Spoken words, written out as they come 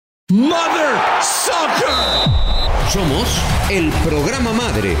Mother Soccer. Somos el programa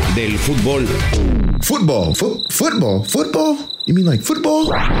madre del fútbol. Football? You mean like football?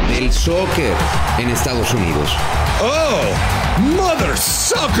 Del soccer en Estados Unidos. Oh, Mother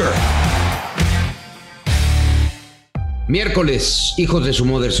Soccer. Miércoles, hijos de su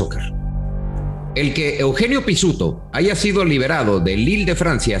Mother Soccer. El que Eugenio Pizzuto haya sido liberado del Lille de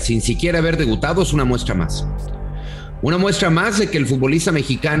Francia sin siquiera haber debutado es una muestra más. Una muestra más de que el futbolista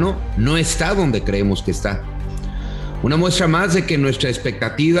mexicano no está donde creemos que está. Una muestra más de que nuestra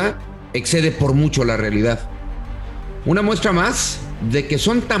expectativa excede por mucho la realidad. Una muestra más de que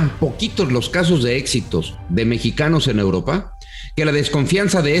son tan poquitos los casos de éxitos de mexicanos en Europa que la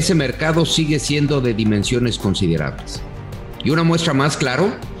desconfianza de ese mercado sigue siendo de dimensiones considerables. Y una muestra más,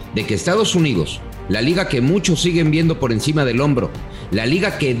 claro, de que Estados Unidos, la liga que muchos siguen viendo por encima del hombro, la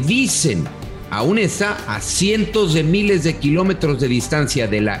liga que dicen aún está a cientos de miles de kilómetros de distancia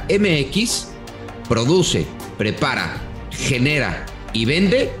de la MX, produce, prepara, genera y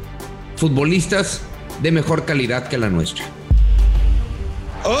vende futbolistas de mejor calidad que la nuestra.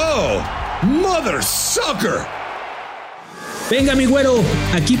 Oh, Mother Soccer. Venga, mi güero,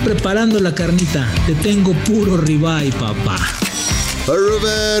 aquí preparando la carnita. Te tengo puro ribeye, papá.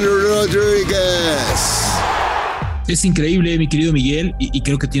 Rubén Rodríguez. Es increíble, mi querido Miguel, y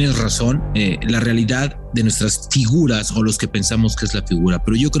creo que tienes razón, la realidad de nuestras figuras o los que pensamos que es la figura,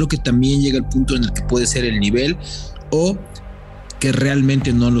 pero yo creo que también llega el punto en el que puede ser el nivel o que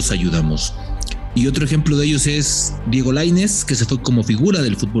realmente no los ayudamos. Y otro ejemplo de ellos es Diego Lainez, que se fue como figura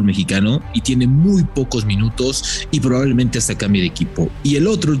del fútbol mexicano y tiene muy pocos minutos y probablemente hasta cambie de equipo. Y el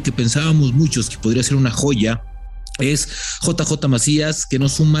otro, el que pensábamos muchos que podría ser una joya, es JJ Macías, que no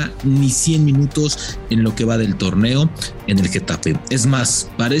suma ni 100 minutos en lo que va del torneo en el Getafe. Es más,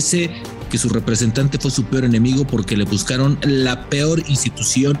 parece que su representante fue su peor enemigo porque le buscaron la peor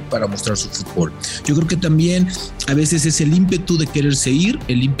institución para mostrar su fútbol. Yo creo que también a veces es el ímpetu de quererse ir,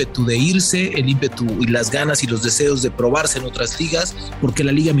 el ímpetu de irse, el ímpetu y las ganas y los deseos de probarse en otras ligas, porque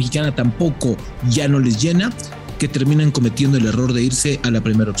la Liga Mexicana tampoco ya no les llena, que terminan cometiendo el error de irse a la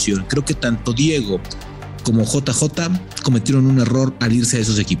primera opción. Creo que tanto Diego como JJ cometieron un error al irse a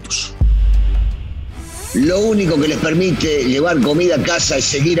esos equipos. Lo único que les permite llevar comida a casa es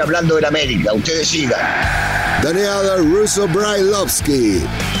seguir hablando de la América. Ustedes sigan. Daniel Russo Brailovsky.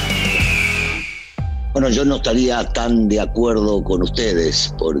 Bueno, yo no estaría tan de acuerdo con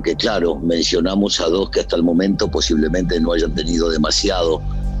ustedes, porque claro, mencionamos a dos que hasta el momento posiblemente no hayan tenido demasiado.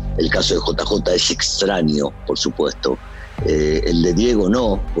 El caso de JJ es extraño, por supuesto. El de Diego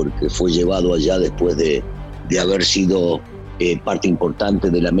no, porque fue llevado allá después de haber sido parte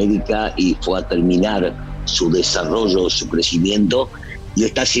importante de la América y fue a terminar su desarrollo, su crecimiento, y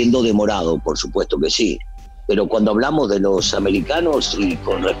está siendo demorado, por supuesto que sí. Pero cuando hablamos de los americanos y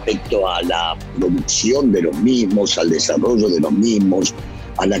con respecto a la producción de los mismos, al desarrollo de los mismos,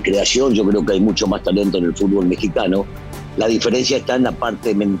 a la creación, yo creo que hay mucho más talento en el fútbol mexicano. La diferencia está en la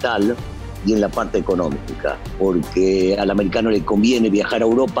parte mental y en la parte económica, porque al americano le conviene viajar a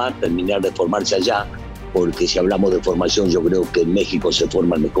Europa, terminar de formarse allá, porque si hablamos de formación, yo creo que en México se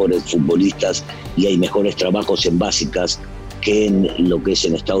forman mejores futbolistas y hay mejores trabajos en básicas que en lo que es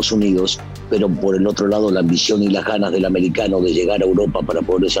en Estados Unidos, pero por el otro lado la ambición y las ganas del americano de llegar a Europa para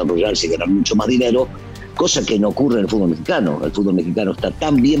poder desarrollarse y ganar mucho más dinero, cosa que no ocurre en el fútbol mexicano. El fútbol mexicano está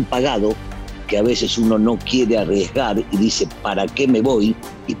tan bien pagado que a veces uno no quiere arriesgar y dice, ¿para qué me voy?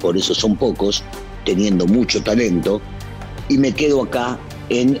 Y por eso son pocos, teniendo mucho talento, y me quedo acá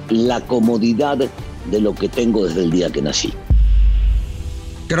en la comodidad de lo que tengo desde el día que nací.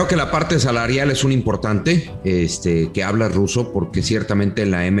 Creo que la parte salarial es un importante que habla Russo, porque ciertamente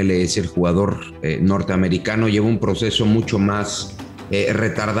en la MLS el jugador norteamericano lleva un proceso mucho más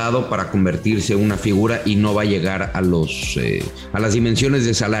retardado para convertirse en una figura y no va a llegar a las dimensiones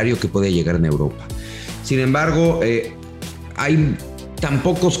de salario que puede llegar en Europa. Sin embargo, hay tan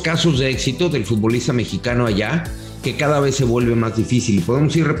pocos casos de éxito del futbolista mexicano allá que cada vez se vuelve más difícil y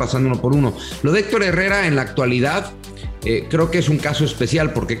podemos ir repasando uno por uno. Lo de Héctor Herrera en la actualidad creo que es un caso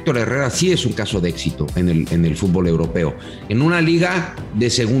especial, porque Héctor Herrera sí es un caso de éxito en el fútbol europeo, en una liga de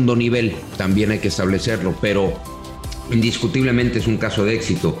segundo nivel, también hay que establecerlo, pero indiscutiblemente es un caso de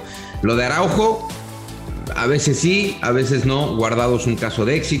éxito. Lo de Araujo, a veces sí, a veces no. Guardado es un caso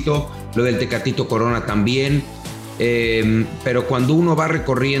de éxito. Lo del Tecatito Corona también. Pero cuando uno va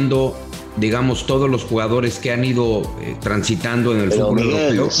recorriendo digamos, todos los jugadores que han ido transitando en el fútbol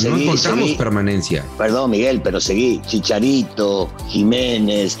europeo, no encontramos permanencia. Perdón, Miguel, pero seguí. Chicharito,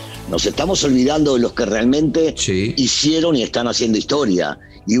 Jiménez, nos estamos olvidando de los que realmente hicieron y están haciendo historia.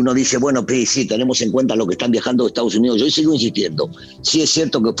 Y uno dice, bueno, sí, tenemos en cuenta lo que están viajando de Estados Unidos. Yo sigo insistiendo. Sí es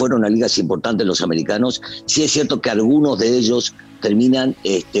cierto que fueron a ligas importantes los americanos, sí es cierto que algunos de ellos terminan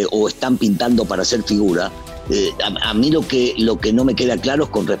o están pintando para ser figura. A mí lo que no me queda claro es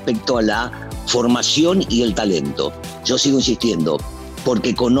con respecto a la formación y el talento. Yo sigo insistiendo,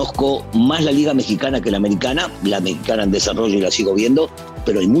 porque conozco más la Liga Mexicana que la Americana en desarrollo y la sigo viendo,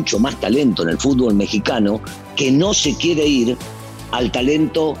 pero hay mucho más talento en el fútbol mexicano que no se quiere ir al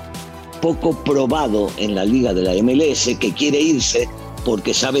talento poco probado en la Liga de la MLS, que quiere irse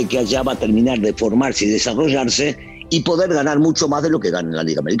porque sabe que allá va a terminar de formarse y desarrollarse y poder ganar mucho más de lo que gana en la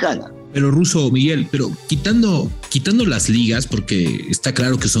Liga Americana. Pero Russo, Miguel, pero quitando las ligas, porque está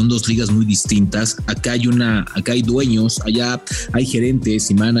claro que son dos ligas muy distintas, acá hay dueños, allá hay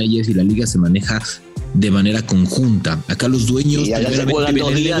gerentes y managers y la liga se maneja de manera conjunta. Acá los dueños... Y allá se juegan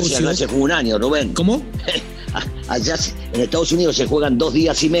 2 días y allá se juega un año, Rubén. ¿Cómo? Allá en Estados Unidos se juegan 2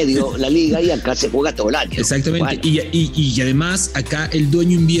 días y medio la liga y acá se juega todo el año. Exactamente. Bueno. Y además acá el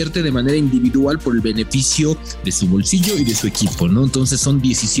dueño invierte de manera individual por el beneficio de su bolsillo y de su equipo, ¿no? Entonces son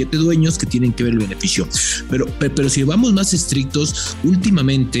 17 dueños que tienen que ver el beneficio. Pero si vamos más estrictos,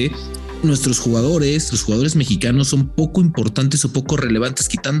 últimamente nuestros jugadores, los jugadores mexicanos son poco importantes o poco relevantes,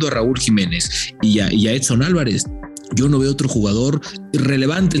 quitando a Raúl Jiménez y a Edson Álvarez. Yo no veo otro jugador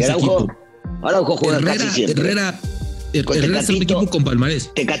relevante en su equipo. Araujo juega casi siempre. Herrera es un equipo con palmarés.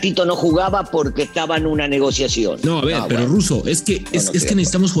 Tecatito no jugaba porque estaba en una negociación. No, a ver, pero bueno. Russo, es que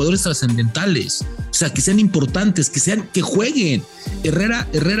necesitamos jugadores trascendentales. O sea, que sean importantes, que jueguen.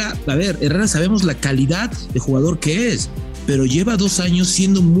 Herrera, sabemos la calidad de jugador que es, pero lleva 2 años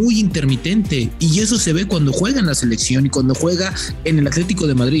siendo muy intermitente. Y eso se ve cuando juega en la selección y cuando juega en el Atlético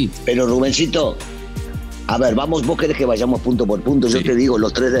de Madrid. Pero Rubencito, a ver, vos querés que vayamos punto por punto. Yo te digo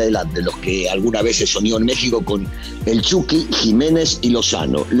los 3 de adelante, los que alguna vez se soñó en México con el Chucky, Jiménez y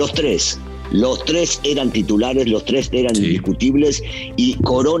Lozano. Los tres eran titulares, los 3 eran indiscutibles, y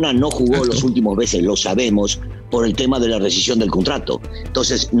Corona no jugó los últimos veces, lo sabemos, por el tema de la rescisión del contrato.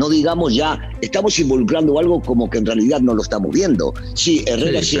 Entonces, no digamos ya, estamos involucrando algo como que en realidad no lo estamos viendo. Sí,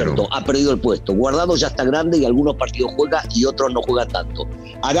 Herrera es cierto, ha perdido el puesto. Guardado ya está grande y algunos partidos juega y otros no juega tanto.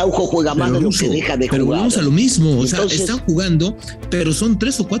 Araujo juega más de lo que deja de jugar. Pero vamos a lo mismo, entonces, o sea, están jugando, pero son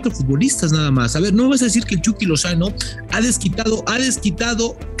 3 o 4 futbolistas nada más. A ver, no vas a decir que el Chucky Lozano ha desquitado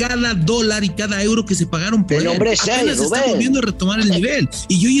cada dólar y cada euro que se pagaron por él. Apenas está volviendo a retomar el nivel.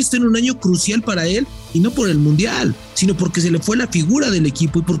 Y hoy está en un año crucial para él, y no por el mundial, sino porque se le fue la figura del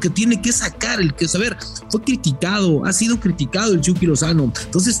equipo y porque tiene que sacar el que saber. Ha sido criticado el Chucky Lozano.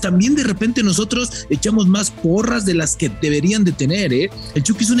 Entonces también de repente nosotros echamos más porras de las que deberían de tener, ¿eh? El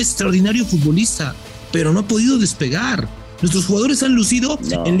Chucky es un extraordinario futbolista, pero no ha podido despegar. Nuestros jugadores han lucido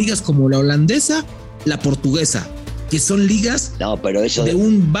en ligas como la holandesa, la portuguesa, que son ligas de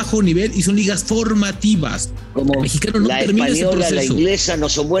un bajo nivel y son ligas formativas. Como el mexicano no la termina española, ese proceso. La inglesa no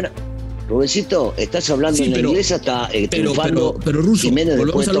son buenas. Rubensito, estás hablando en la inglesa, está triunfando Russo, Jiménez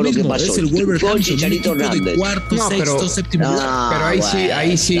después de todo lo que pasó. Es el Wolverhampton, de cuarto, sexto, séptimo lugar. Pero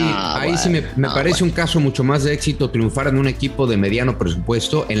ahí sí me parece un caso mucho más de éxito triunfar en un equipo de mediano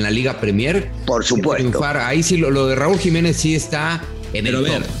presupuesto en la Liga Premier. Por supuesto. Triunfar, ahí sí lo de Raúl Jiménez sí está en el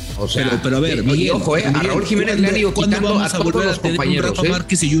top. O sea, pero a ver, Miguel, ojo, a Raúl Jiménez le han ido quitando a todos los compañeros. Un Rafa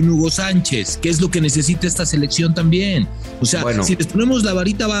Márquez y un Hugo Sánchez, que es lo que necesita esta selección también. O sea, si les ponemos la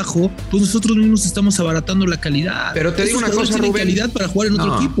varita abajo, pues nosotros mismos estamos abaratando la calidad. Pero te digo una cosa, Rubén, calidad para jugar en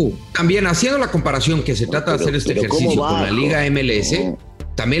otro equipo. También, haciendo la comparación que se trata de hacer este ejercicio con la Liga MLS,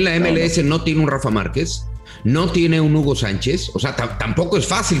 también la MLS no tiene un Rafa Márquez, no tiene un Hugo Sánchez, o sea, tampoco es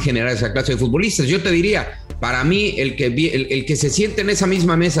fácil generar esa clase de futbolistas. Yo te diría, para mí, el que se siente en esa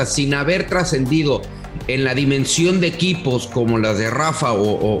misma mesa sin haber trascendido en la dimensión de equipos como las de Rafa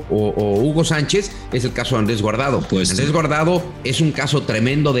o Hugo Sánchez es el caso de Andrés Guardado. Andrés Guardado es un caso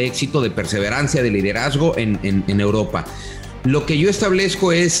tremendo de éxito, de perseverancia, de liderazgo en Europa. Lo que yo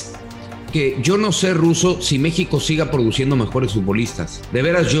establezco es que yo no sé, Russo, si México siga produciendo mejores futbolistas. De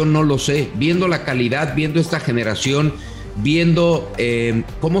veras, yo no lo sé. Viendo la calidad, viendo esta generación, viendo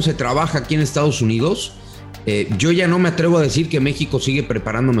cómo se trabaja aquí en Estados Unidos, yo ya no me atrevo a decir que México sigue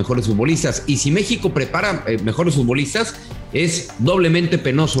preparando mejores futbolistas. Y si México prepara mejores futbolistas, es doblemente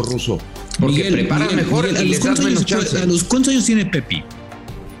penoso, Russo. Porque preparan mejor y les das menos chance. ¿Cuántos años tiene Pepi?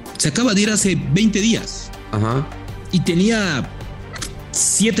 Se acaba de ir hace 20 días. Ajá. Y tenía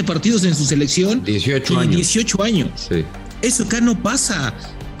 7 partidos en su selección. 18 años. 18 años. Sí. Eso acá no pasa.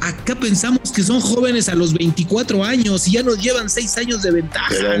 Acá pensamos que son jóvenes a los 24 años y ya nos llevan 6 años de ventaja.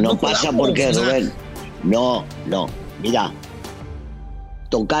 Pero no pasa podamos, porque, Rubén, no, mira,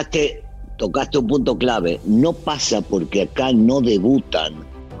 tocaste un punto clave. No pasa porque acá no debutan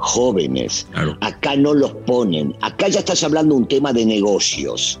jóvenes, claro. Acá no los ponen. Acá ya estás hablando de un tema de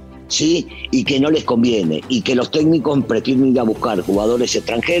negocios, ¿sí? Y que no les conviene, y que los técnicos prefieren ir a buscar jugadores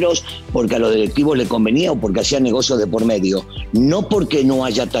extranjeros porque a los directivos les convenía o porque hacían negocios de por medio. No porque no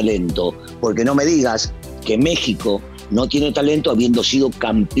haya talento, porque no me digas que México no tiene talento habiendo sido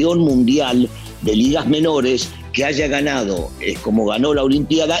campeón mundial de ligas menores, que haya ganado como ganó la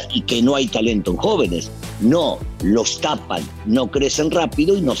Olimpiada y que no hay talento en jóvenes. No, los tapan, no crecen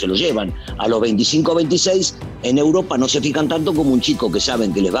rápido y no se los llevan. A los 25 o 26 en Europa no se fijan tanto como un chico que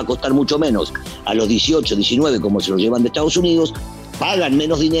saben que les va a costar mucho menos a los 18, 19 como se los llevan de Estados Unidos, pagan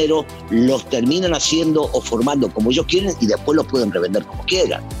menos dinero, los terminan haciendo o formando como ellos quieren y después los pueden revender como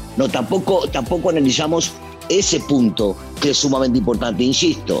quieran. No, tampoco analizamos ese punto que es sumamente importante,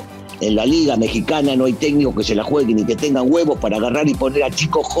 insisto. En la Liga Mexicana no hay técnicos que se la jueguen y que tengan huevos para agarrar y poner a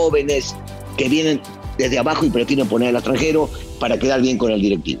chicos jóvenes que vienen desde abajo y prefieren poner al extranjero para quedar bien con el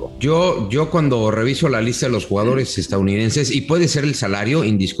directivo. Yo cuando reviso la lista de los jugadores estadounidenses, y puede ser el salario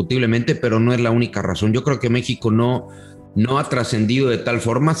indiscutiblemente, pero no es la única razón. Yo creo que México no ha trascendido de tal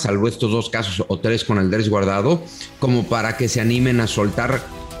forma, salvo estos 2 casos o 3 con Andrés Guardado, como para que se animen a soltar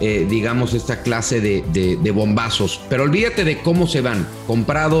digamos, esta clase de bombazos. Pero olvídate de cómo se van,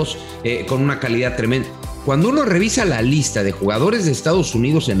 comprados con una calidad tremenda. Cuando uno revisa la lista de jugadores de Estados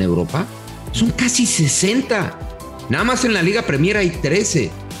Unidos en Europa, son casi 60. Nada más en la Liga Premier hay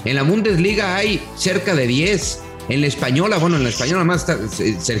 13. En la Bundesliga hay cerca de 10. En la española, nada más está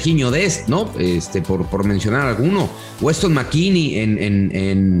Sergiño Dest, ¿no? Por mencionar alguno. Weston McKennie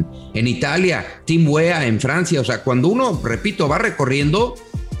en Italia, Tim Weah en Francia. O sea, cuando uno, repito, va recorriendo,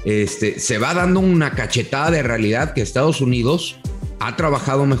 se va dando una cachetada de realidad que Estados Unidos ha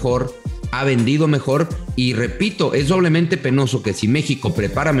trabajado mejor, ha vendido mejor, y repito, es doblemente penoso que si México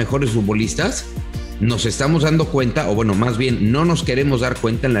prepara mejores futbolistas, nos estamos dando cuenta, o bueno, más bien no nos queremos dar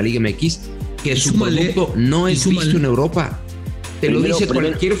cuenta en la Liga MX que su producto no es visto en Europa. Te lo dice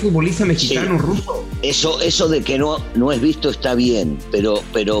cualquier futbolista mexicano, sí, ruso. Eso de que no es visto está bien,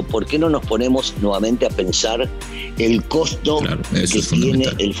 pero ¿por qué no nos ponemos nuevamente a pensar el costo que tiene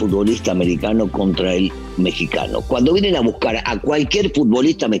el futbolista americano contra el mexicano? Cuando vienen a buscar a cualquier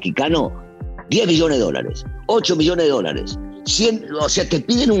futbolista mexicano, $10 millones, $8 millones, 100, o sea, te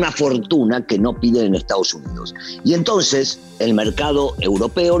piden una fortuna que no piden en Estados Unidos. Y entonces el mercado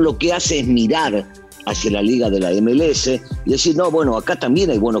europeo lo que hace es mirar hacia la liga de la MLS y decir, no, bueno, acá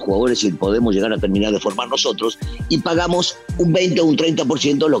también hay buenos jugadores y podemos llegar a terminar de formar nosotros, y pagamos un 20 o un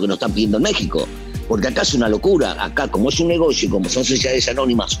 30% de lo que nos están pidiendo en México. Porque acá es una locura. Acá, como es un negocio y como son sociedades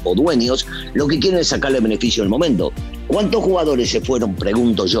anónimas o dueños, lo que quieren es sacarle beneficio al momento. ¿Cuántos jugadores se fueron,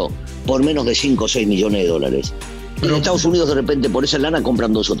 pregunto yo, por menos de 5 o 6 millones de dólares? En Estados Unidos de repente por esa lana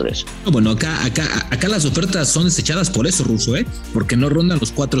compran 2 o 3. Bueno, acá las ofertas son desechadas por eso, Ruso, porque no rondan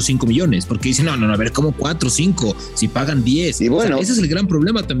los 4 o 5 millones, porque dicen, no, a ver, ¿cómo 4 o 5? Si pagan 10. Y bueno, o sea, ese es el gran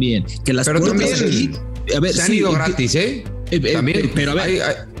problema también, que las pero puertas también aquí, a ver, se han ido gratis, también. Pero a ver,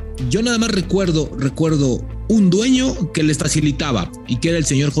 yo nada más recuerdo un dueño que les facilitaba, y que era el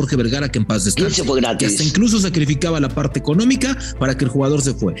señor Jorge Vergara, que en paz descanse. Se fue gratis. Que hasta incluso sacrificaba la parte económica para que el jugador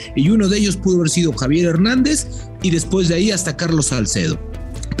se fue. Y uno de ellos pudo haber sido Javier Hernández, y después de ahí hasta Carlos Salcedo.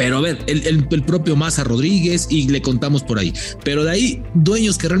 Pero a ver, el propio Maza Rodríguez, y le contamos por ahí. Pero de ahí,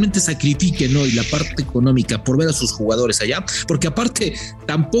 dueños que realmente sacrifiquen, ¿no? Y la parte económica por ver a sus jugadores allá, porque aparte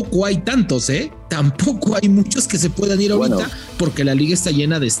tampoco hay tantos, tampoco hay muchos que se puedan ir ahorita, porque la liga está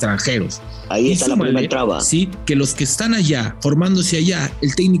llena de extranjeros. Ahí está la primera traba. Sí, que los que están allá, formándose allá,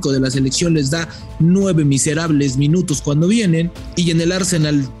 el técnico de la selección les da 9 miserables minutos cuando vienen, y en el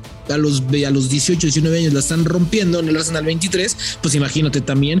Arsenal a los 18, 19 años la están rompiendo, en el Arsenal 23, pues imagínate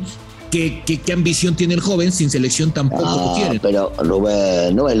también qué ambición tiene el joven sin selección tampoco lo quieren. Pero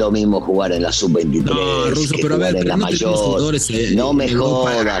Rubén, no es lo mismo jugar en la sub-23. No, Ruso, pero a ver, pero no tenemos jugadores. No me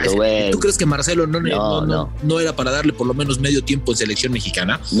jodas, Rubén. ¿Tú crees que Marcelo no era para darle por lo menos medio tiempo en selección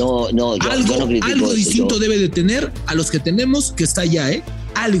mexicana? No, algo distinto debe de tener a los que tenemos que está allá,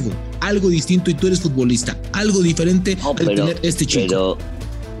 algo distinto, y tú eres futbolista, algo diferente al tener este chico.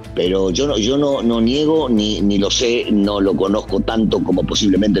 Pero yo no niego ni lo sé, no lo conozco tanto como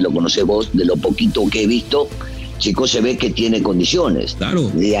posiblemente lo conocés vos. De lo poquito que he visto, chico, se ve que tiene condiciones. Claro.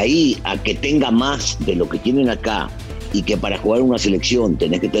 De ahí a que tenga más de lo que tienen acá, y que para jugar una selección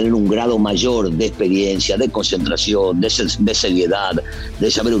tenés que tener un grado mayor de experiencia, de concentración, de seriedad,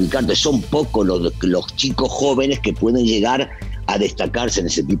 de saber ubicarte. Son pocos los chicos jóvenes que pueden llegar a destacarse en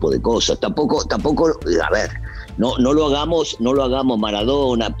ese tipo de cosas. Tampoco, a ver, no lo hagamos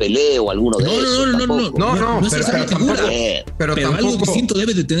Maradona, Pelé o alguno de esos. No, pero algo distinto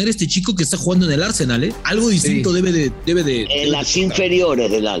debe de tener este chico que está jugando en el Arsenal, ¿eh? Algo distinto debe de en las inferiores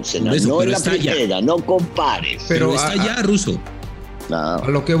del Arsenal, eso, no en la primera, no compares. Pero está ya, Russo. No. A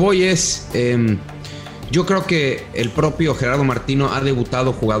lo que voy es, yo creo que el propio Gerardo Martino ha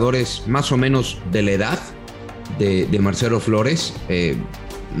debutado jugadores más o menos de la edad de Marcelo Flores,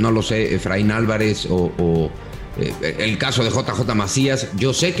 no lo sé, Efraín Álvarez o el caso de JJ Macías,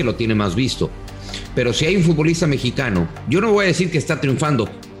 yo sé que lo tiene más visto, pero si hay un futbolista mexicano, yo no voy a decir que está triunfando,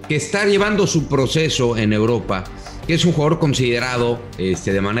 que está llevando su proceso en Europa, que es un jugador considerado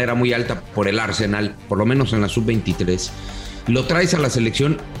de manera muy alta por el Arsenal, por lo menos en la sub-23, lo traes a la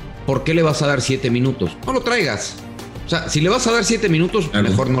selección, ¿por qué le vas a dar 7 minutos? No lo traigas. O sea, si le vas a dar 7 minutos,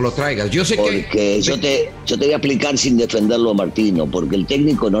 mejor no lo traigas. Yo sé porque yo te voy a explicar sin defenderlo a Martino, porque el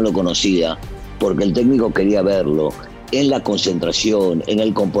técnico no lo conocía, porque el técnico quería verlo en la concentración, en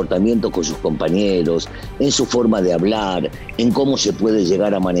el comportamiento con sus compañeros, en su forma de hablar, en cómo se puede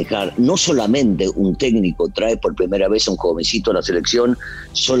llegar a manejar. No solamente un técnico trae por primera vez a un jovencito a la selección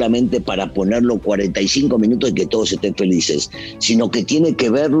solamente para ponerlo 45 minutos y que todos estén felices, sino que tiene que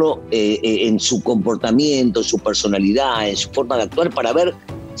verlo en su comportamiento, en su personalidad, en su forma de actuar, para ver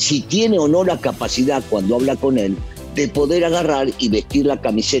si tiene o no la capacidad, cuando habla con él, de poder agarrar y vestir la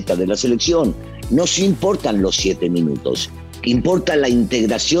camiseta de la selección. No se importan los 7 minutos, importa la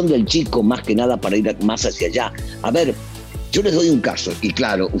integración del chico más que nada para ir más hacia allá. A ver, yo les doy un caso, y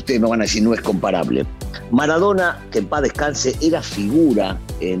claro, ustedes me van a decir no es comparable. Maradona, que en paz descanse, era figura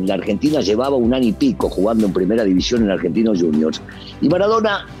en la Argentina, llevaba 1 año y pico jugando en primera división en Argentinos Juniors, y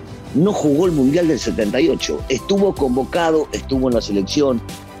Maradona no jugó el Mundial del 78, estuvo convocado, estuvo en la selección,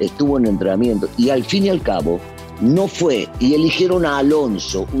 estuvo en entrenamiento, y al fin y al cabo no fue, y eligieron a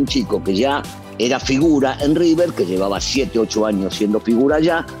Alonso, un chico que ya era figura en River, que llevaba 7, 8 años siendo figura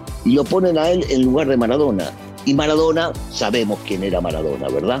allá, y lo ponen a él en lugar de Maradona. Y Maradona, sabemos quién era Maradona,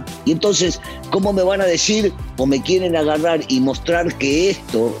 ¿verdad? Y entonces, ¿cómo me van a decir o me quieren agarrar y mostrar que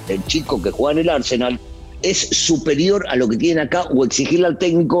esto, el chico que juega en el Arsenal, es superior a lo que tienen acá, o exigirle al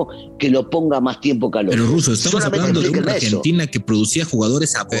técnico que lo ponga más tiempo que al otro? Pero Russo, estamos hablando de una Argentina que producía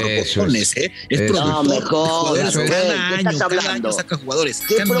jugadores a borbotones, ¿eh? Es productor de jugadores cada año saca jugadores.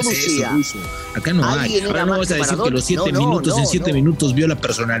 ¿Qué acá no producía? Es eso, Russo. Acá no hay. Ahora no vas a decir que los 7 minutos en 7 minutos vio la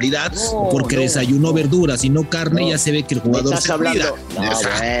personalidad, porque desayunó verduras y no carne, ya se ve que el jugador se cuida.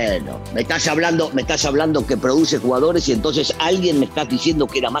 Bueno, me estás hablando que produce jugadores y entonces alguien me está diciendo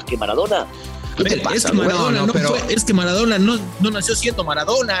que era más que Maradona. ¿Qué te pasa? Es que Maradona no nació siendo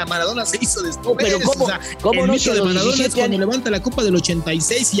Maradona. Maradona se hizo después. Pero ¿cómo el no mito de Maradona es cuando levanta la Copa del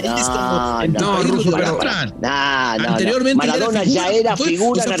 86 y ahí es como Russo, anteriormente Maradona ya era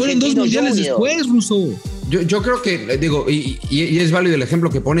figura. Fueron 2 mundiales después, Russo. Yo creo que, digo, y es válido el ejemplo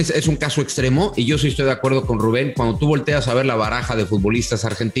que pones, es un caso extremo, y yo sí estoy de acuerdo con Rubén. Cuando tú volteas a ver la baraja de futbolistas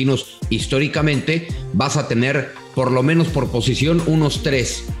argentinos, históricamente vas a tener, por lo menos por posición, unos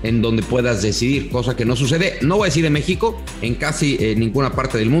 3 en donde puedas decidir, cosa que no sucede, no voy a decir en México, en casi ninguna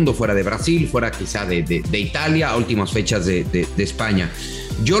parte del mundo, fuera de Brasil, fuera quizá de Italia, a últimas fechas de España.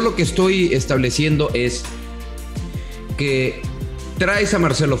 Yo lo que estoy estableciendo es que traes a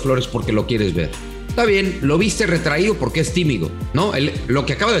Marcelo Flores porque lo quieres ver. Está bien, lo viste retraído porque es tímido, ¿no? Lo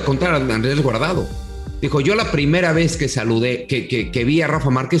que acaba de contar Andrés Guardado. Dijo, yo la primera vez que saludé, que vi a Rafa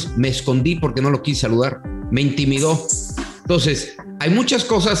Márquez, me escondí porque no lo quise saludar. Me intimidó. Entonces, hay muchas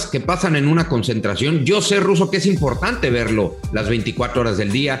cosas que pasan en una concentración. Yo sé, Russo, que es importante verlo las 24 horas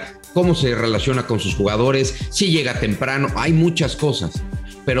del día, cómo se relaciona con sus jugadores, si llega temprano, hay muchas cosas.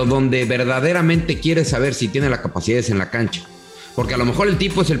 Pero donde verdaderamente quieres saber si tiene la capacidad es en la cancha. Porque a lo mejor el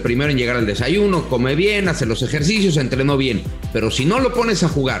tipo es el primero en llegar al desayuno, come bien, hace los ejercicios, entrenó bien. Pero si no lo pones a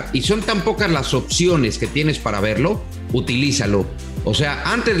jugar y son tan pocas las opciones que tienes para verlo, utilízalo. O sea,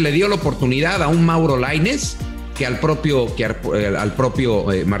 antes le dio la oportunidad a un Mauro Lainez que al propio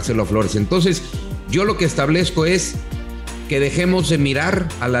Marcelo Flores. Entonces, yo lo que establezco es que dejemos de mirar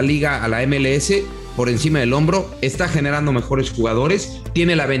a la Liga, a la MLS, por encima del hombro. Está generando mejores jugadores,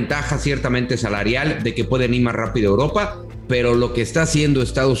 tiene la ventaja ciertamente salarial de que pueden ir más rápido a Europa, pero lo que está haciendo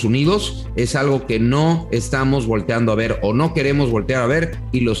Estados Unidos es algo que no estamos volteando a ver o no queremos voltear a ver,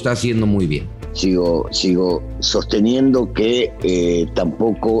 y lo está haciendo muy bien. Sigo sosteniendo que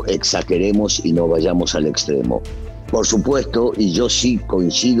tampoco exageremos y no vayamos al extremo. Por supuesto, y yo sí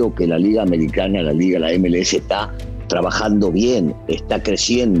coincido que la Liga Americana, la MLS está trabajando bien, está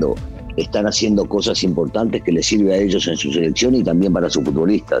creciendo, están haciendo cosas importantes que les sirve a ellos en su selección y también para sus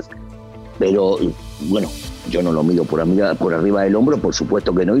futbolistas. Pero bueno, yo no lo mido por arriba del hombro, por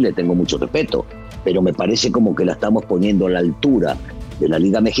supuesto que no, y le tengo mucho respeto, pero me parece como que la estamos poniendo a la altura de la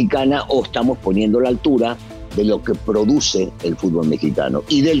Liga Mexicana o estamos poniendo a la altura de lo que produce el fútbol mexicano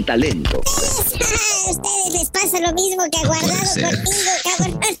y del talento. A ustedes les pasa lo mismo que a Guardado contigo,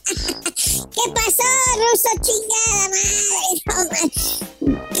 cabrón. ¿Qué pasó, Ruso? Chingada madre, no, man.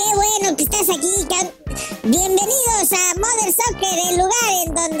 Qué bueno que estás aquí, cabrón. Bienvenidos a Mother Soccer, el lugar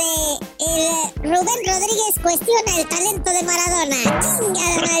en donde el Rubén Rodríguez cuestiona el talento de Maradona.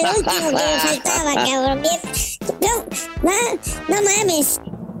 Chingada madre, el último que me faltaba, cabrón. No mames.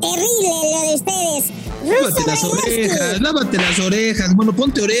 Terrible lo de ustedes. Lávate las orejas. Bueno,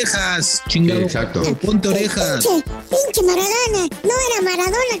 ponte orejas, chingado. Sí, exacto. Ponte orejas. Pinche Maradona. No era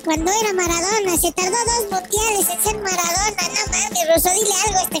Maradona cuando era Maradona. Se tardó 2 mundiales en ser Maradona. No mames, Russo, dile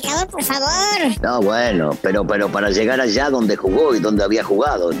algo a este cabrón, por favor. No, bueno, pero para llegar allá donde jugó y donde había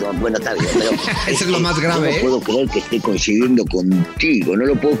jugado. No, bueno, está bien. Pero eso es lo más grave. No puedo creer que esté coincidiendo contigo. No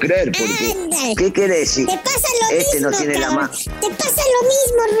lo puedo creer porque... Ándale. ¿Qué querés? Te pasa lo mismo, no tiene cabrón. Te pasa lo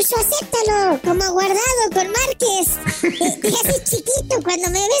mismo, Russo, acéptalo. Como Guardado con Márquez. Te haces chiquito cuando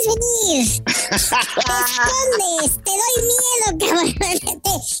me ves venir. Te escondes, te doy miedo, cabrón.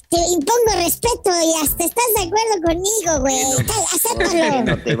 Te impongo respeto y hasta estás de acuerdo conmigo, güey. Acéptalo.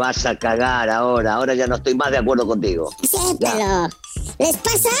 No te vas a cagar ahora ya no estoy más de acuerdo contigo. Acéptalo. Les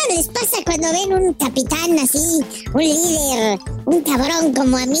pasa cuando ven un capitán así, un líder, un cabrón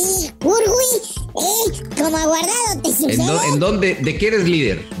como a mí, Urgui, como a Guardado, ¿te sucede? ¿En dónde? ¿De qué eres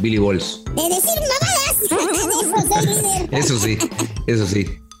líder, Billy Balls? De decir mamadas. De eso soy líder. Eso sí.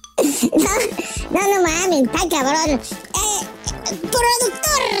 No mames, está cabrón.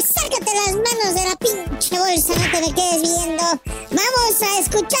 Productor, sácate las manos de la pinche bolsa, no te me quedes viendo. Vamos a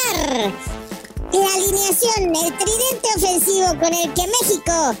escuchar la alineación, el tridente ofensivo con el que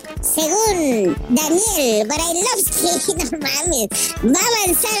México, según Daniel Brailovsky, no mames, va a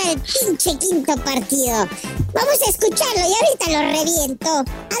avanzar al pinche quinto partido. Vamos a escucharlo y ahorita lo reviento.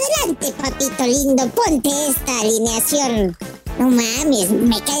 Adelante, papito lindo, ponte esta alineación. No mames,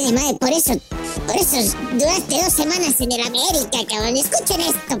 me cae de madre, por eso duraste 2 semanas en el América, cabrón. Escuchen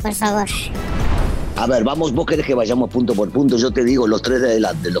esto, por favor. A ver, vos querés que vayamos punto por punto. Yo te digo los 3 de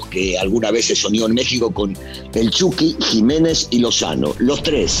adelante, los que alguna vez se soñó en México con el Chucky, Jiménez y Lozano. Los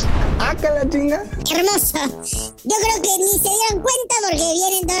 3. ¡Ah, que la chinga! Hermoso. Yo creo que ni se dieron cuenta porque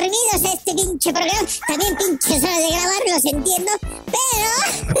vienen dormidos a este pinche programa. También pinches horas de grabar, los entiendo. Pero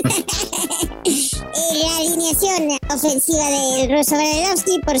la alineación ofensiva del Ruso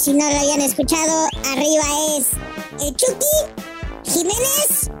Brailovsky, por si no lo habían escuchado, arriba es el Chucky,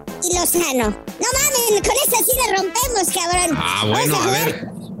 Jiménez y Lozano. No mames, con esa sí la rompemos, cabrón. Bueno, a ver.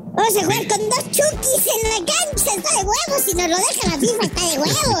 Vamos a jugar con 2 Chukis en la cancha. Está de huevos. Si nos lo deja la FIFA, está de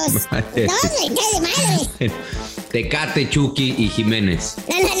huevos. No, me cae de madre. Tecate, Chucky y Jiménez.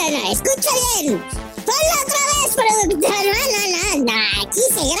 No. Escucha bien. Ponla otra vez, productor. No. Aquí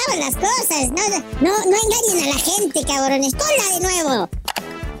se graban las cosas. No engañen a la gente, cabrones. Ponla de nuevo.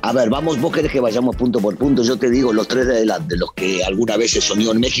 A ver, vos querés que vayamos punto por punto. Yo te digo los 3 de adelante, los que alguna vez se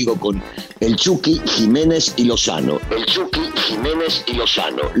soñó en México con el Chucky, Jiménez y Lozano. El Chucky, Jiménez y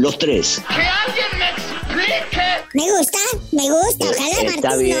Lozano. Los 3. ¡Que alguien me explique! Me gusta. Ojalá Está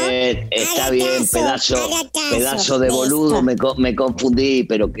Martín, bien, ¿no? está Haga bien. caso, Pedazo de boludo. Me confundí,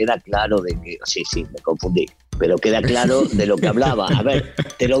 pero queda claro de que... Sí, me confundí. Pero queda claro de lo que hablaba. A ver,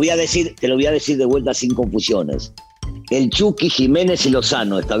 te lo voy a decir de vuelta sin confusiones. El Chucky, Jiménez y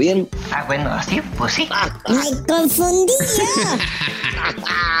Lozano, ¿está bien? Ah, bueno, así, pues sí. Me confundí yo.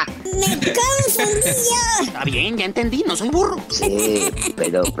 Está bien, ya entendí, no soy burro. Sí,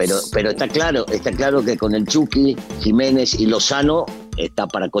 pero está claro que con el Chucky, Jiménez y Lozano está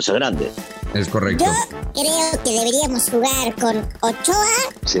para cosas grandes. Es correcto. Yo creo que deberíamos jugar con Ochoa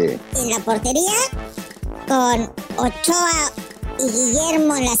en la portería, con Ochoa y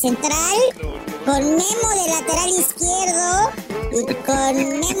Guillermo en la central, con Memo de lateral izquierdo y con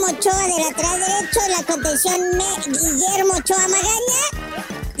Memo Ochoa de lateral derecho, la contención Guillermo Ochoa Magaña,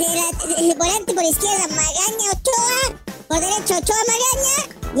 el volante por izquierda Magaña Ochoa, por derecho Ochoa Magaña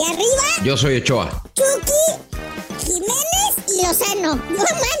y arriba yo soy Ochoa, Chucky, Jiménez y Lozano. No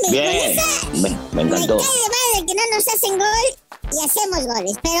mames, bien. Con esa Me encantó. me cae de madre que no nos hacen gol y hacemos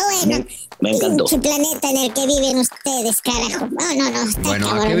goles, pero bueno, me encantó. pinche planeta en el que viven ustedes, carajo. No, está bueno,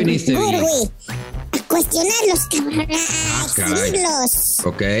 cabrón. ¿a qué viniste, Burgui? A cuestionarlos, cabrón, a caray. exhibirlos.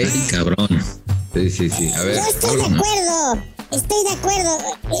 Ok. Ay, cabrón. Sí. A ver. Yo estoy de acuerdo Estoy de acuerdo.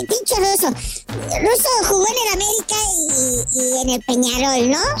 Pinche Russo. Russo jugó en el América y en el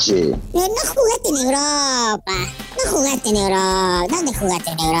Peñarol, ¿no? Sí. No jugaste en Europa. No jugaste en Europa. ¿Dónde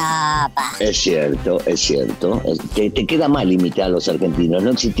jugaste en Europa? Es cierto. Te queda mal imitar a los argentinos,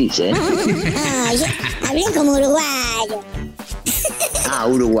 no existís, ¿eh? No, yo hablé como uruguayo. Ah,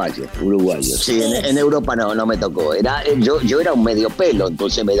 uruguayo. Sí, en Europa no me tocó. Yo era un medio pelo,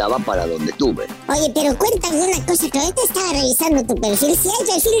 entonces me daba para donde estuve. Oye, pero cuéntame una cosa, que ahorita estaba revisando tu perfil. Si hay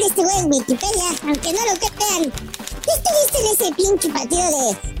perfil de este güey en Wikipedia, aunque no lo crean. ¿Tú estuviste en ese pinche partido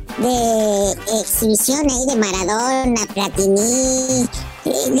de exhibición ahí de Maradona, Platini?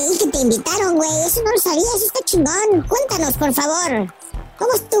 Leí que te invitaron, güey. Eso no lo sabía, eso está chingón. Cuéntanos, por favor.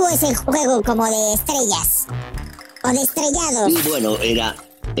 ¿Cómo estuvo ese juego como de estrellas? ¿O de estrellados? Y bueno, era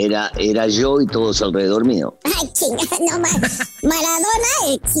yo y todos alrededor mío. Ay, chingada, no más. Maradona,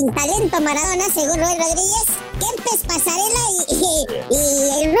 el sin talento Maradona, según Roy Rodríguez, Kempes, Pasarela y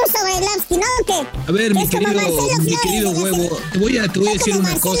el ruso Bailavsky, ¿no? Que a ver, mi es como querido huevo, te voy a decir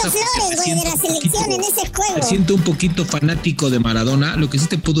una cosa. Flores, güey, de la selección en ese juego. Me siento un poquito fanático de Maradona. Lo que sí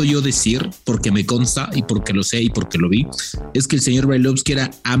te puedo yo decir, porque me consta y porque lo sé y porque lo vi, es que el señor Bailavsky era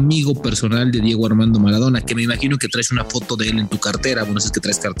amigo personal de Diego Armando Maradona, que me imagino que traes una foto de él en tu cartera. Bueno, es que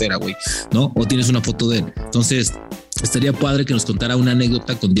traes cartera, güey, ¿no? O tienes una foto de él. Entonces, estaría padre que nos contara una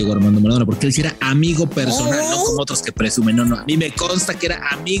anécdota con Diego Armando Maradona, porque él sí era amigo personal, no como otros que presumen. No, a mí me consta que era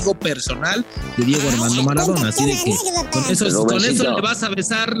amigo personal de Diego Armando Maradona, así de que con eso le vas a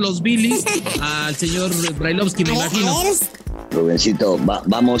besar los bilis al señor Brailovsky, me imagino. Rubencito,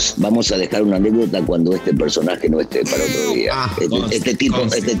 vamos a dejar una anécdota cuando este personaje no esté para otro día. Este tipo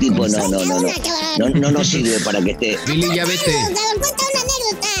no nos sirve para que esté. Billy, ya vete. Cuenta una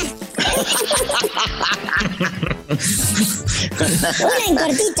anécdota. Una en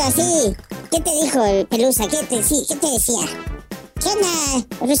cortito, así. ¿Qué te dijo el Pelusa? ¿Qué te decía? ¿Qué onda?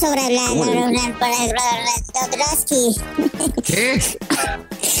 Ruso Brodrowski. ¿Qué?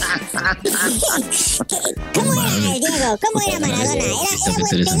 ¿Cómo era el Diego? ¿Cómo era Maradona? ¿Era buen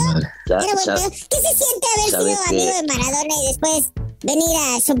pedo? ¿Qué se siente haber sido amigo de Maradona y después venir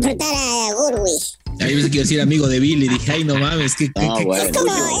a soportar a Gurwi? Ahí me quiero decir amigo de Billy, dije, ay, no mames, ¿qué? Bueno, es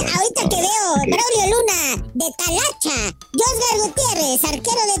como ahorita que veo Braulio Luna de Talacha, Josgar Gutiérrez,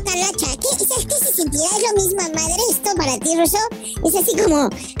 arquero de Talacha. ¿Qué se sentirá? ¿Es lo mismo, madre, esto para ti, Ruso? Es así como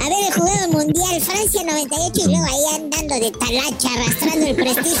haber jugado el Mundial Francia 98 y luego ahí andando de Talacha, arrastrando el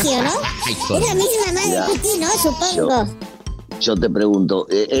prestigio, ¿no? Es la misma madre para ti, ¿no? Supongo. Yo te pregunto,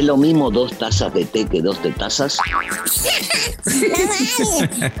 ¿es lo mismo 2 tazas de té que 2 tetazas? No mames,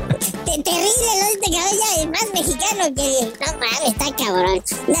 terrible, ¿no? Este cabeza es más mexicano que... No mames, está cabrón.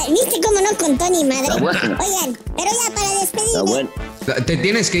 ¿Viste cómo no contó ni madre? Bueno. Oigan, pero ya para despedirme... Bueno. Te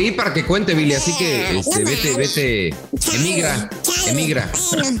tienes que ir para que cuente, Billy, así que vete. Emigra.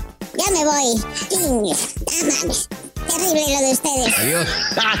 Bueno, ya me voy. No mames, terrible lo de ustedes. Adiós.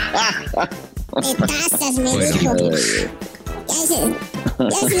 Tetazas, me dijo. Ya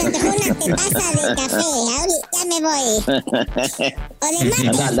se me antojó una tetaza de café. Ya me voy. O de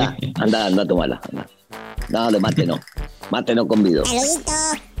mate. Anda, tómala. No, de mate no. Mate no convido. Saludito,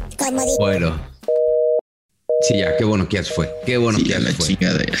 como digo. Bueno. Sí, ya, qué bueno que ya se fue. Qué bueno que ya se fue.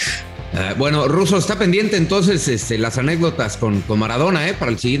 Chingadera. Bueno, Ruso, está pendiente entonces las anécdotas con Maradona, para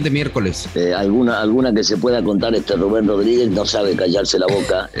el siguiente miércoles. Alguna que se pueda contar, Rubén Rodríguez no sabe callarse la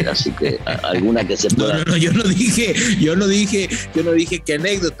boca, así que alguna que se pueda. No, yo no dije qué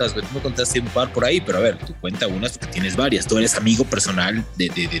anécdotas, tú me contaste un par por ahí, pero a ver, tú cuenta unas porque tienes varias. Tú eres amigo personal de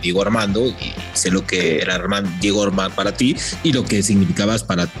Diego Armando y sé lo que era Diego Armando para ti y lo que significabas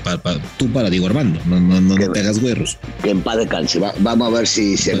para Diego Armando. No te hagas güerros. Que en paz descanse. Vamos a ver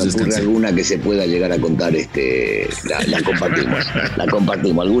si se me ocurre alguna que se pueda llegar a contar, la compartimos,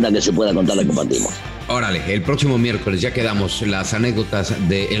 alguna que se pueda contar la compartimos. Órale, el próximo miércoles ya quedamos las anécdotas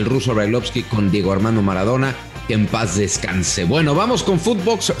del ruso Brailovsky con Diego Armando Maradona, que en paz descanse. Bueno, vamos con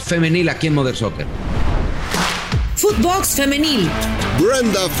Footbox Femenil aquí en Modern Soccer. Footbox Femenil.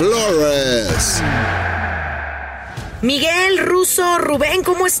 Brenda Flores. Miguel, Ruso, Rubén,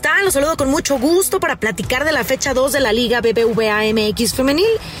 ¿cómo están? Los saludo con mucho gusto para platicar de la fecha 2 de la Liga BBVA MX Femenil,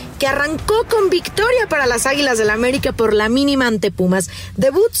 que arrancó con victoria para las Águilas del América por la mínima ante Pumas.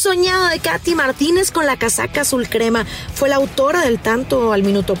 Debut soñado de Katy Martínez con la casaca azul crema. Fue la autora del tanto al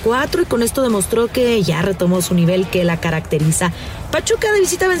minuto 4 y con esto demostró que ya retomó su nivel que la caracteriza. Pachuca de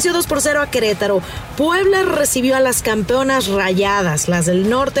visita venció 2-0 a Querétaro. Puebla recibió a las campeonas Rayadas. Las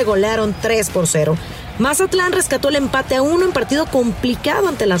del norte golearon 3-0. Mazatlán rescató el empate a 1 en partido complicado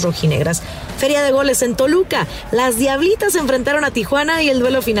ante las rojinegras. Feria de goles en Toluca. Las Diablitas se enfrentaron a Tijuana y el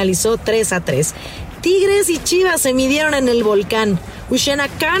duelo finalizó 3-3. Tigres y Chivas se midieron en el Volcán. Uchenna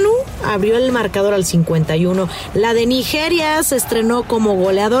Kanu abrió el marcador al 51. La de Nigeria se estrenó como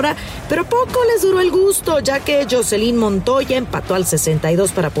goleadora, pero poco les duró el gusto, ya que Jocelyn Montoya empató al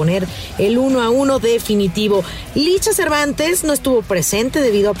 62 para poner el 1-1 definitivo. Licha Cervantes no estuvo presente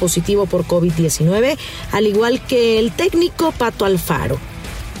debido a positivo por COVID-19, al igual que el técnico Pato Alfaro.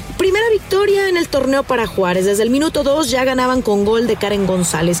 Primera victoria en el torneo para Juárez. Desde el minuto 2 ya ganaban con gol de Karen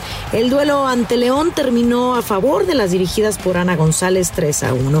González. El duelo ante León terminó a favor de las dirigidas por Ana González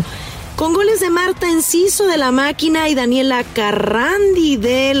 3-1. Con goles de Marta Enciso de la Máquina y Daniela Carrandi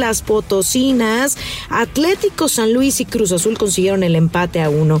de las Potosinas, Atlético San Luis y Cruz Azul consiguieron el empate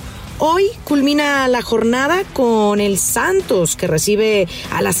a 1. Hoy culmina la jornada con el Santos, que recibe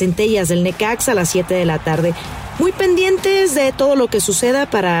a las Centellas del Necaxa a las 7 de la tarde. Muy pendientes de todo lo que suceda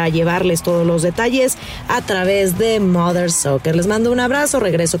para llevarles todos los detalles a través de Mother Soccer. Les mando un abrazo,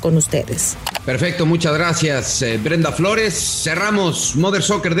 regreso con ustedes. Perfecto, muchas gracias, Brenda Flores. Cerramos Mother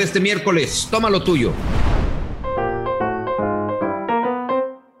Soccer de este miércoles. Toma lo tuyo.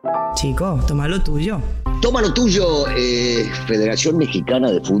 Chico, toma lo tuyo. Toma lo tuyo, Federación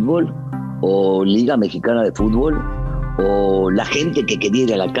Mexicana de Fútbol o Liga Mexicana de Fútbol o la gente que quería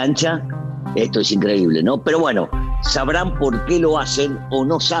ir a la cancha. Esto es increíble, ¿no? Pero bueno, sabrán por qué lo hacen o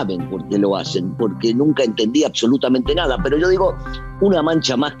no saben por qué lo hacen, porque nunca entendí absolutamente nada. Pero yo digo, una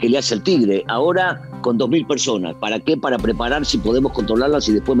mancha más que le hace al Tigre, ahora con 2.000 personas. ¿Para qué? Para preparar si podemos controlarlas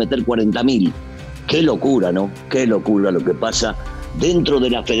y después meter 40.000. Qué locura, ¿no? Qué locura lo que pasa dentro de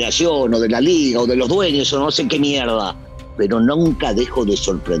la federación o de la liga o de los dueños o no sé qué mierda. Pero nunca dejo de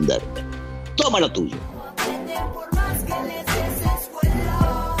sorprenderme. Toma lo tuyo.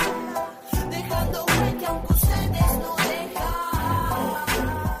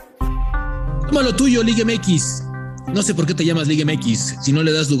 Toma lo tuyo, Liga MX. No sé por qué te llamas Liga MX si no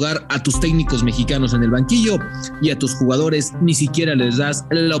le das lugar a tus técnicos mexicanos en el banquillo y a tus jugadores ni siquiera les das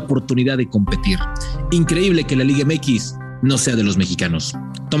la oportunidad de competir. Increíble que la Liga MX no sea de los mexicanos.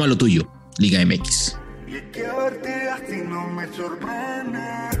 Toma lo tuyo, Liga MX.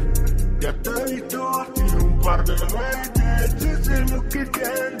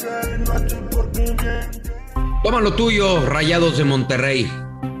 Toma lo tuyo, Rayados de Monterrey.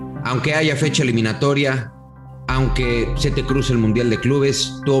 Aunque haya fecha eliminatoria, aunque se te cruce el Mundial de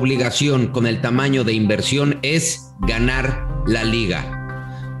Clubes, tu obligación con el tamaño de inversión es ganar la liga.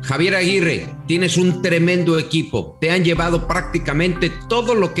 Javier Aguirre, tienes un tremendo equipo. Te han llevado prácticamente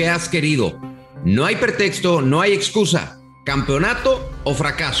todo lo que has querido. No hay pretexto, no hay excusa. Campeonato o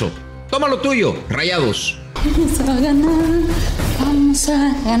fracaso. Toma lo tuyo, Rayados. Vamos a ganar, vamos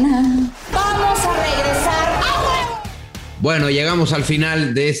a ganar. Vamos a regresar a huevo. Bueno, llegamos al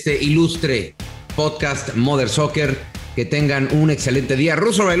final de este ilustre podcast Mother Soccer. Que tengan un excelente día.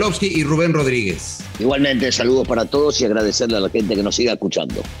 Russo Bailovsky y Rubén Rodríguez. Igualmente, saludos para todos y agradecerle a la gente que nos siga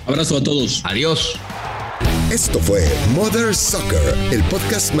escuchando. Abrazo a todos. Adiós. Esto fue Mother Soccer, el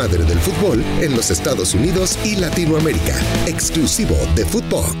podcast madre del fútbol en los Estados Unidos y Latinoamérica, exclusivo de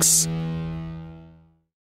Footbox.